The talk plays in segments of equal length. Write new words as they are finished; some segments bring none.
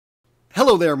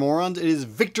Hello there, morons. It is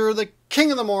Victor, the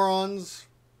king of the morons,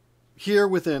 here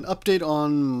with an update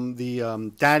on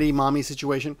the daddy-mommy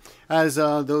situation. As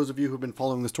those of you who have been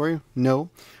following the story know,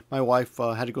 my wife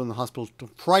had to go in the hospital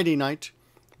Friday night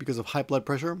because of high blood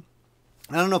pressure.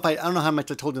 I don't know how much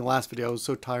I told you in the last video. I was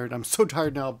so tired. I'm so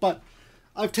tired now, but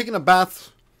I've taken a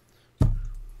bath.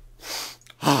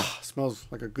 Smells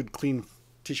like a good clean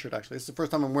t-shirt. Actually, it's the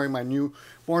first time I'm wearing my new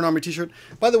Born Army t-shirt.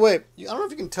 By the way, I don't know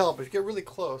if you can tell, but if you get really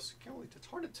close, you can't really, it's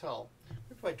hard to tell.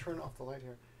 If I turn off the light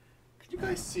here, can you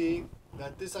guys see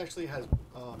that this actually has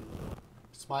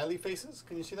smiley faces?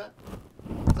 Can you see that?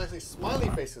 It's actually smiley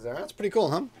faces there. That's pretty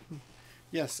cool, huh?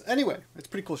 Yes. Anyway, it's a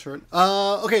pretty cool shirt.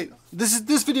 Okay,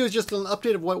 this video is just an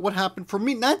update of what happened for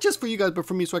me, not just for you guys, but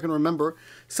for me, so I can remember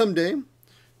someday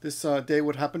this day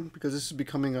would happen, because this is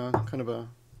becoming a kind of a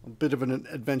bit of an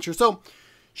adventure. So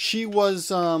she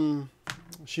was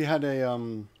she had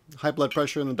a high blood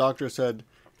pressure, and the doctor said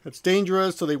it's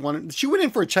dangerous, so she went in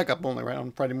for a checkup only, right,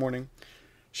 on Friday morning.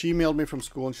 She emailed me from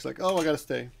school, and she's like, oh, I gotta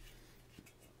stay.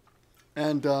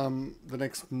 And the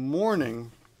next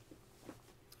morning,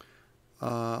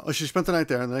 she spent the night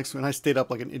there, and and I stayed up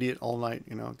like an idiot all night,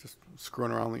 you know, just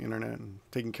screwing around on the internet and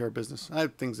taking care of business. I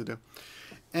had things to do.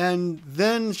 And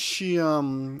then she,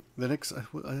 I think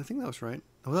that was right.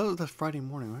 Oh, that was Friday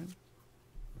morning, right?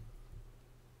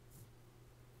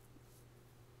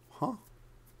 Huh?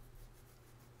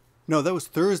 No, that was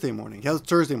Thursday morning. Yeah, it was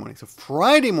Thursday morning. So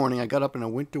Friday morning, I got up and I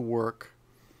went to work,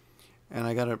 and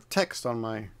I got a text on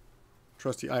my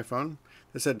trusty iPhone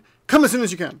that said, "Come as soon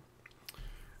as you can."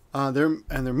 They're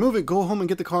moving. Go home and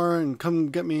get the car and come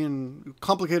get me. And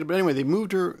complicated, but anyway, they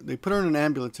moved her. They put her in an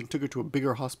ambulance and took her to a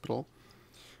bigger hospital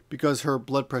because her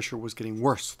blood pressure was getting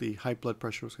worse. The high blood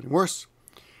pressure was getting worse,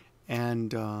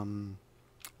 and the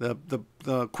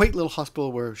quaint little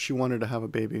hospital where she wanted to have a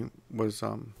baby was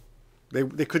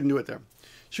they couldn't do it there.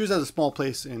 She was at a small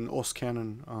place in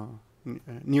Oostkannon,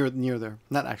 near there,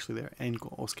 not actually there in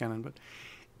Oostkannon, but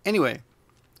anyway.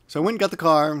 So I went and got the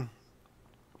car.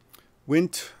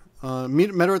 Met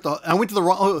her at the. I went to the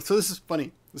wrong. Oh, so this is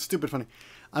funny. This is stupid funny.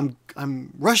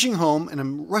 I'm rushing home, and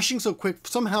I'm rushing so quick.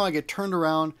 Somehow I get turned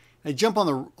around. I jump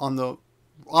on the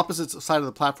opposite side of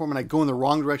the platform, and I go in the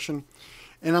wrong direction.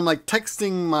 And I'm like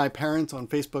texting my parents on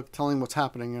Facebook, telling them what's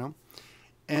happening, you know.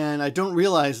 And I don't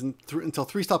realize until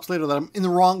 3 stops later that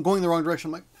I'm going the wrong direction.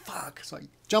 I'm like, fuck. So I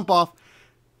jump off,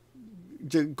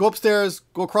 go upstairs,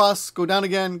 go across, go down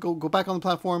again, go back on the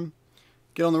platform,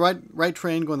 get on the right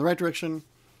train, go in the right direction,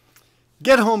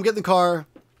 get home, get in the car,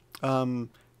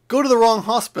 go to the wrong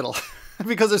hospital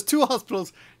because there's 2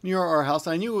 hospitals near our house.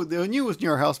 I knew it was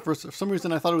near our house. For some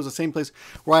reason, I thought it was the same place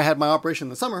where I had my operation in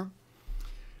the summer.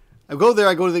 I go there,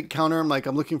 I go to the counter, I'm like,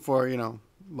 I'm looking for, you know,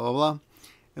 blah, blah, blah.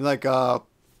 And like,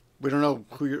 we don't know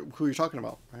who you're talking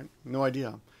about, right? No idea.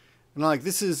 And I'm like,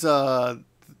 this is blah,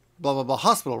 blah, blah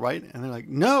hospital, right? And they're like,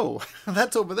 no,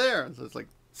 that's over there. So it's like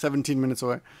 17 minutes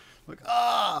away. I'm like,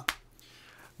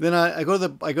 Then I go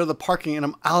to the parking, and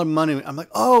I'm out of money. I'm like,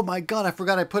 oh my god, I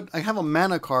forgot I have a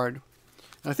mana card.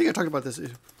 And I think I talked about this.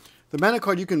 The mana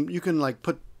card, you can like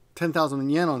put 10,000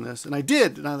 yen on this, and I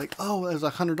did. And I was like, oh, it was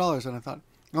 $100, and I thought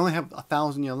I only have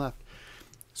 1,000 yen left.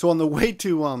 So on the way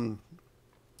to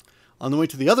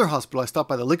the other hospital, I stopped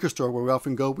by the liquor store where we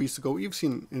often go. We used to go. You've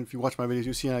seen, if you watch my videos,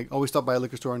 you've seen I always stop by a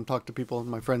liquor store and talk to people,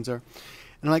 my friends there.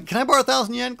 And I'm like, can I borrow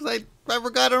 1,000 yen? Because I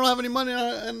forgot I don't have any money,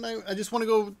 and I just want to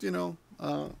go, you know,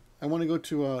 I want to go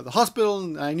to the hospital,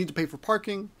 and I need to pay for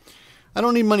parking. I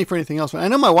don't need money for anything else. I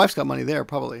know my wife's got money there,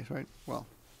 probably, right? Well,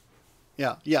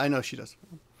 yeah, I know she does.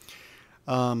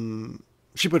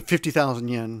 She put 50,000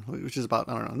 yen, which is about,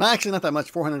 I don't know, actually not that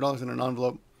much, $400 in an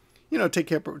envelope. You know, take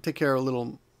care of a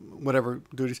little whatever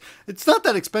duties. It's not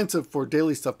that expensive for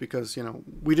daily stuff because, you know,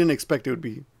 we didn't expect it would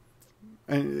be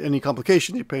any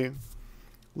complication. You pay a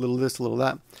little this, a little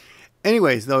that.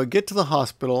 Anyways, though, I get to the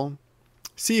hospital,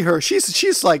 see her.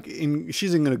 She's like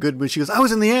she's in a good mood. She goes, I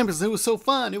was in the ambulance. It was so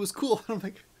fun. It was cool. And I'm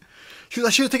like, she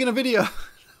was taking a video.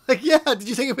 Like, yeah, did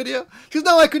you take a video? She goes,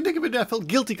 no, I couldn't take a video. I felt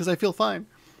guilty because I feel fine.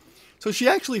 So she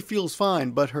actually feels fine,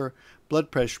 but her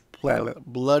blood pressure.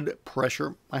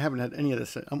 I haven't had any of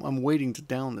this. I'm waiting to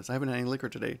down this. I haven't had any liquor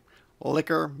today.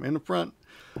 Liquor in the front.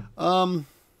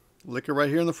 Liquor right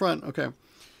here in the front. Okay.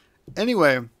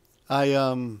 Anyway, I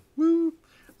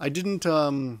didn't.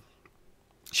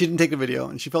 She didn't take the video,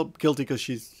 and she felt guilty because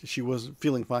she was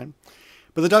feeling fine,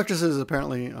 but the doctor says it's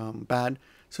apparently bad.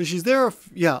 So she's there.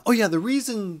 Yeah. Oh yeah. The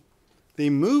reason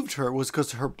they moved her was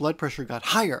because her blood pressure got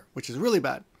higher, which is really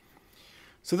bad.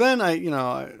 So then I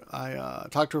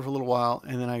talked to her for a little while,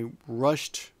 and then I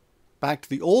rushed back to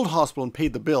the old hospital and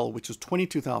paid the bill, which was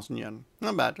 22,000 yen.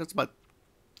 Not bad. That's about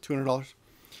 $200.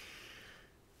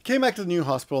 Came back to the new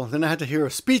hospital. Then I had to hear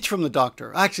a speech from the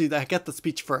doctor. Actually, I got the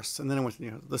speech first, and then I went to the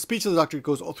new hospital. The speech of the doctor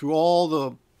goes through all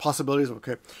the possibilities of,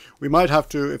 okay, we might have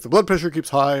to, if the blood pressure keeps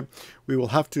high, we will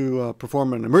have to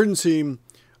perform an emergency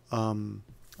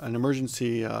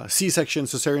C-section,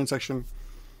 cesarean section.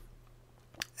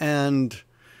 And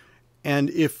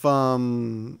if,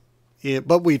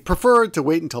 but we prefer to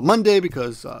wait until Monday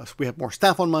because we have more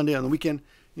staff on Monday. On the weekend,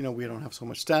 you know, we don't have so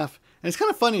much staff. And it's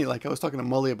kind of funny. Like I was talking to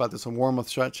Mully about this on Warmouth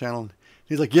Strat channel.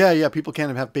 He's like, yeah, people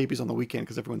can't have babies on the weekend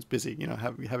because everyone's busy, you know,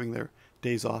 having their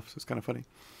days off. So it's kind of funny.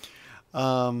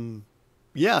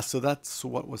 Yeah, so that's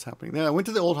what was happening. Then I went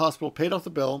to the old hospital, paid off the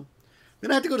bill.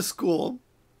 Then I had to go to school,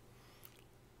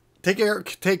 take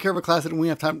care of a class that we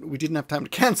didn't have time to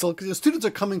cancel because the students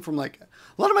are coming from like,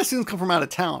 a lot of my students come from out of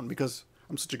town because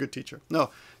I'm such a good teacher.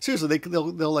 No, seriously,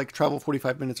 they'll like travel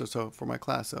 45 minutes or so for my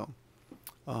class. So,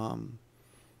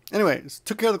 anyway,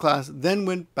 took care of the class, then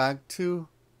went back to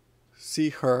see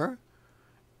her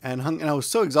and I was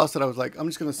so exhausted. I was like, I'm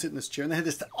just going to sit in this chair. And they had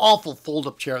this awful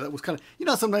fold-up chair that was kind of, you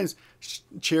know, sometimes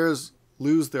chairs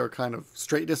lose their kind of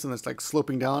straightness and it's like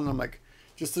sloping down. And I'm like,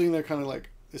 just sitting there kind of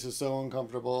like, this is so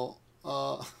uncomfortable.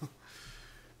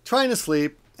 Trying to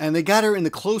sleep. And they got her in the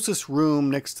closest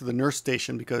room next to the nurse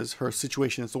station because her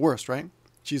situation is the worst, right?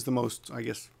 She's the most, I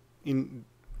guess,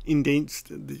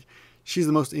 she's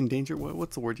the most in danger.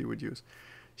 What's the word you would use?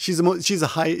 She's the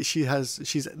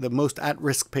most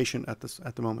at-risk patient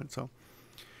at the moment. So,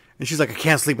 and she's like, I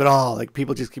can't sleep at all. Like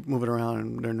people just keep moving around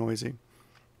and they're noisy.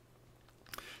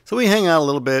 So we hang out a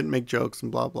little bit, make jokes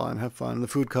and blah blah, and have fun. The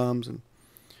food comes and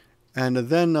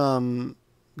then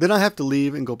I have to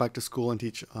leave and go back to school and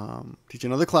teach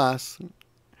another class.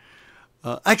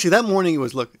 Actually, that morning it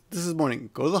was, look, this is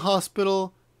morning. Go to the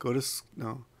hospital. Go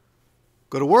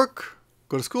to work.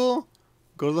 Go to school.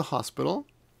 Go to the hospital.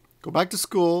 Go back to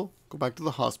school, go back to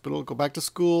the hospital, go back to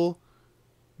school,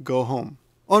 go home.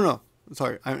 Oh no,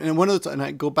 sorry. And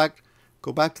I go back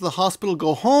to the hospital,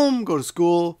 go home, go to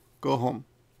school, go home.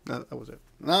 That was it.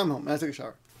 Now I'm home. Now I take a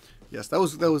shower. Yes, that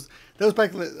was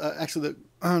back actually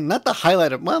not the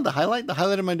highlight of the highlight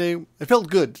of my day. It felt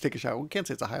good to take a shower. We can't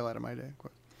say it's a highlight of my day. Of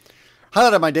course.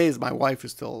 Highlight of my day is my wife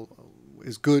is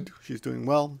good. She's doing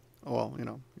well. Well, you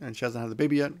know, and she hasn't had the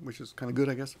baby yet, which is kind of good,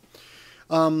 I guess.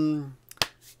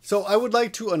 So I would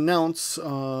like to announce, I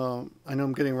know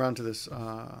I'm getting around to this,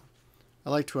 I'd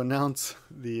like to announce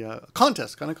the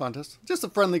contest, just a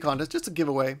friendly contest, just a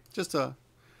giveaway, just a,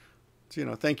 you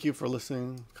know, thank you for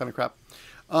listening kind of crap,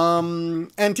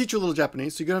 and teach you a little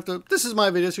Japanese. So you're going to have to, this is my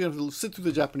video, so you're going to have to sit through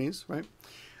the Japanese, right?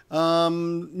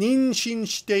 妊娠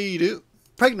している,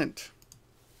 pregnant.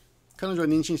 彼女は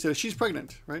妊娠している, she's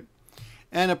pregnant, right?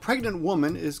 And a pregnant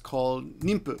woman is called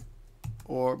nimpu,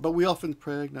 but we often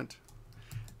pregnant.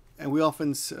 And we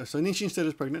often, so Nishin instead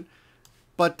is pregnant.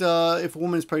 But if a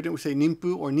woman is pregnant, we say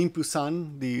nimpu or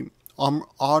nimpu-san, the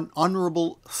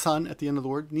honorable son at the end of the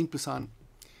word. Nimpu-san.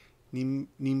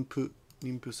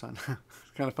 Nimpu-san.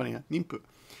 Kind of funny, huh? Nimpu.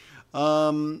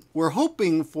 We were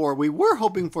hoping for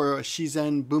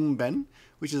Shizen Bunben,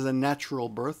 which is a natural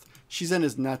birth. Shizen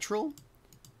is natural.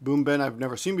 Bunben I've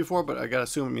never seen before, but I gotta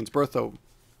assume it means birth, though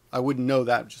I wouldn't know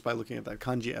that just by looking at that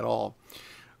kanji at all.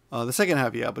 The second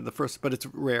half, yeah, but it's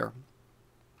rare.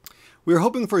 We were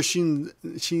hoping for Shizen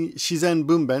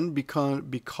Bunben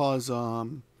because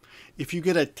if you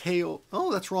get a Teo,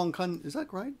 oh, that's wrong, is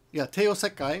that right? Yeah, Teo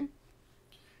sekkai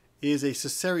is a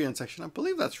cesarean section. I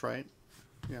believe that's right.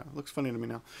 Yeah, it looks funny to me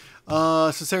now.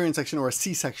 Cesarean section or a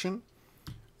C-section.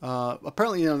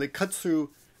 Apparently, you know, it cuts through.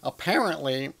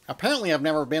 Apparently, I've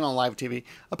never been on live TV.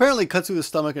 Apparently, it cuts through the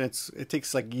stomach, and it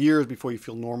takes like years before you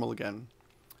feel normal again.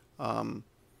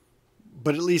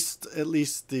 But at least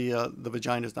the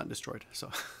vagina is not destroyed. So,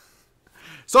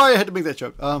 sorry I had to make that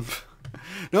joke.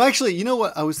 No, actually, you know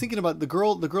what? I was thinking about the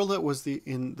girl that was the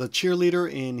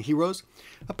cheerleader in Heroes.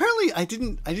 Apparently, I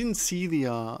didn't see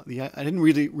I didn't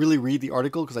really read the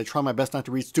article because I try my best not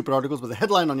to read stupid articles. But the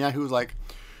headline on Yahoo was like,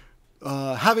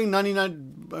 having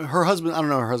 99, her husband, I don't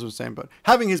know what her husband's saying, but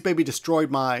having his baby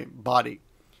destroyed my body.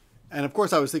 And of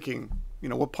course, I was thinking, you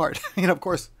know, what part? You know, of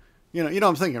course, you know what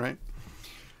I'm thinking, right?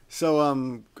 So,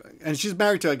 and she's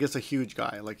married to, I guess, a huge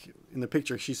guy. Like in the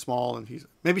picture, she's small and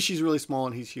maybe she's really small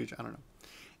and he's huge. I don't know.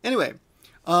 Anyway,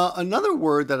 another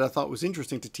word that I thought was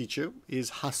interesting to teach you is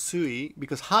hasui,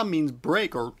 because ha means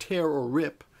break or tear or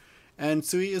rip. And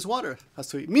sui is water.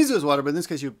 Hasui. Mizu is water, but in this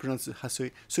case you pronounce it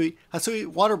hasui. Hasui,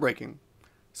 water breaking.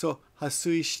 So,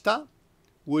 hasui shita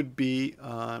would be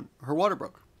her water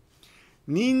broke.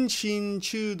妊娠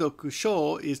中毒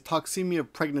症is toxemia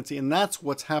of pregnancy, and that's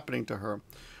what's happening to her.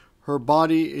 Her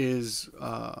body is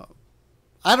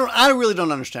I really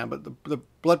don't understand, but the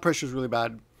blood pressure is really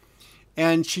bad.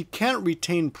 And she can't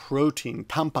retain protein,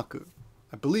 tampaku.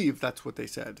 I believe that's what they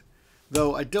said.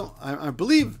 Though I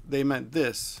believe they meant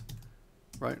this.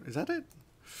 Right? Is that it?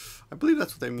 I believe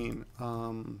that's what they mean.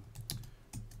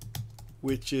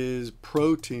 Which is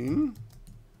protein.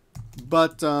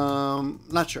 But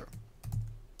not sure.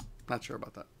 Not sure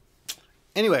about that.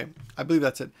 Anyway, I believe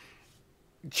that's it.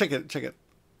 Check it.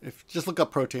 Just look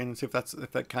up protein and see if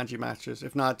that kanji matches.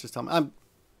 If not, just tell me.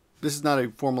 This is not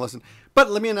a formal lesson.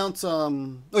 But let me announce.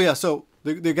 Oh yeah, so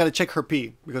they got to check her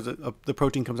pee because the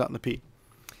protein comes out in the pee.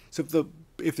 So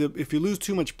if you lose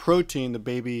too much protein, the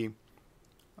baby.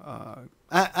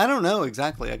 I don't know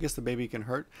exactly. I guess the baby can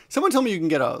hurt. Someone told me you can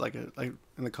get like in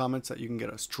the comments that you can get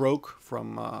a stroke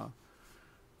from not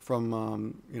from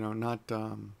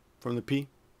the pee.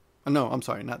 No, I'm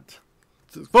sorry, not.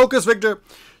 Focus, Victor.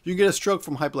 You can get a stroke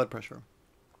from high blood pressure.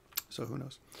 So who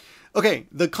knows? Okay,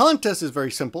 the contest is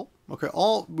very simple. Okay,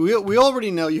 we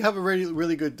already know. You have a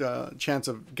really good chance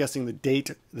of guessing the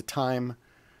date, the time.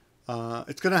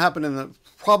 It's going to happen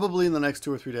probably in the next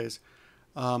 2 or 3 days.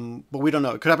 But we don't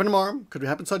know. It could happen tomorrow. Could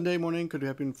happen Sunday morning. Could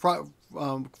happen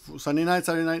Sunday night,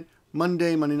 Saturday night,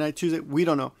 Monday night, Tuesday. We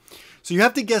don't know. So you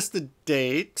have to guess the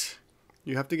date.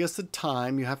 You have to guess the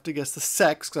time. You have to guess the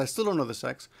sex, because I still don't know the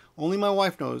sex. Only my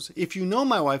wife knows. If you know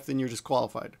my wife, then you're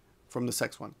disqualified from the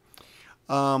sex one.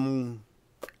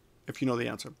 If you know the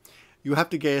answer. You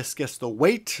have to guess the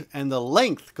weight and the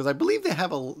length, because I believe they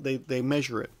have they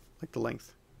measure it, like the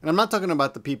length. And I'm not talking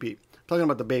about the pee-pee. I'm talking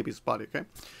about the baby's body, okay?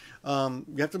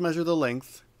 You have to measure the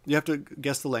length. You have to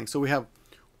guess the length. So we have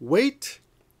weight,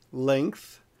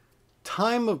 length,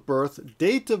 time of birth,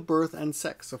 date of birth, and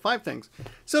sex. So 5 things.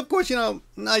 So of course,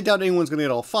 I doubt anyone's going to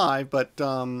get all 5, but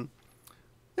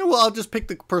well, I'll just pick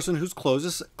the person who's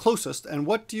closest. And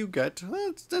what do you get?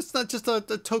 That's not just a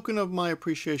token of my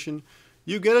appreciation.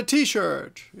 You get a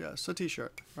T-shirt. Yes, a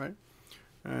T-shirt, right?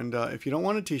 And if you don't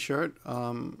want a T-shirt,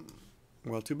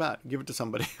 well, too bad. Give it to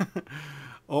somebody.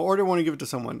 Or order one and give it to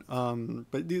someone.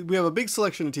 But we have a big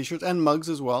selection of T-shirts and mugs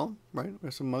as well, right? We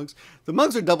have some mugs. The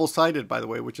mugs are double-sided, by the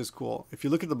way, which is cool. If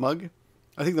you look at the mug,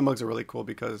 I think the mugs are really cool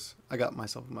because I got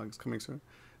myself mugs coming soon.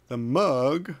 The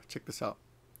mug, check this out.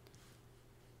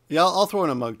 Yeah, I'll throw in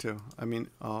a mug too. I mean,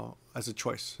 as a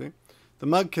choice. See, the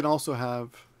mug can also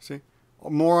have, see,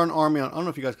 more on army on. I don't know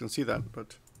if you guys can see that,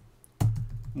 but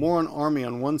more on army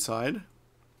on one side,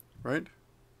 right?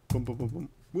 Boom, boom, boom, boom.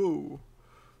 Woo,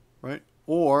 right?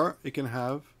 Or it can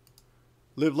have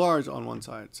live large on one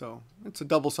side. So it's a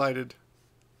double-sided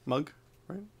mug,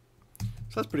 right?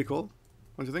 So that's pretty cool.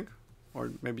 What do you think?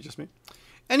 Or maybe just me.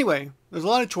 Anyway, there's a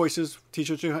lot of choices,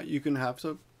 T-shirts you can have.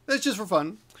 So it's just for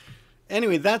fun.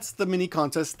 Anyway, that's the mini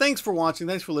contest. Thanks for watching.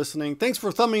 Thanks for listening. Thanks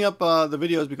for thumbing up the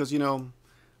videos because,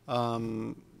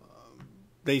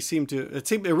 they seem to,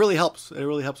 it really helps. It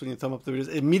really helps when you thumb up the videos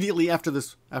immediately after the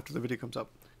video comes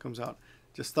out.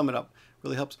 Just thumb it up.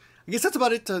 Really helps. I guess that's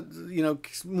about it.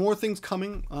 More things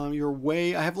coming your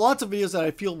way. I have lots of videos that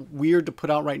I feel weird to put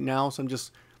out right now, so I'm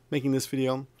just making this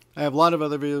video. I have a lot of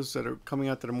other videos that are coming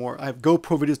out that are more. I have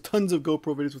GoPro videos, tons of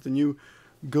GoPro videos with the new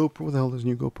GoPro. What the hell is the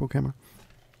new GoPro camera?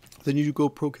 The new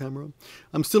GoPro camera.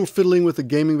 I'm still fiddling with the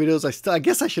gaming videos. I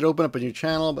guess I should open up a new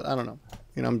channel, but I don't know.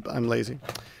 I'm lazy.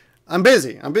 I'm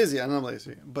busy and I'm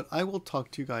lazy. But I will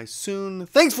talk to you guys soon.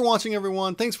 Thanks for watching,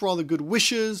 everyone. Thanks for all the good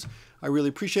wishes. I really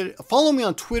appreciate it. Follow me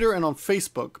on Twitter and on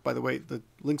Facebook, by the way. The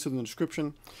links are in the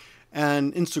description.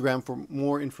 And Instagram for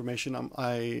more information.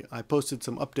 I posted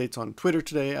some updates on Twitter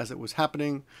today as it was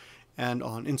happening. And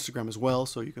on Instagram as well.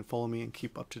 So you can follow me and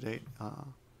keep up to date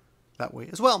that way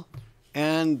as well.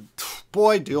 And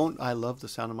boy, don't I love the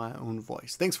sound of my own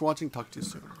voice. Thanks for watching. Talk to you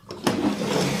soon.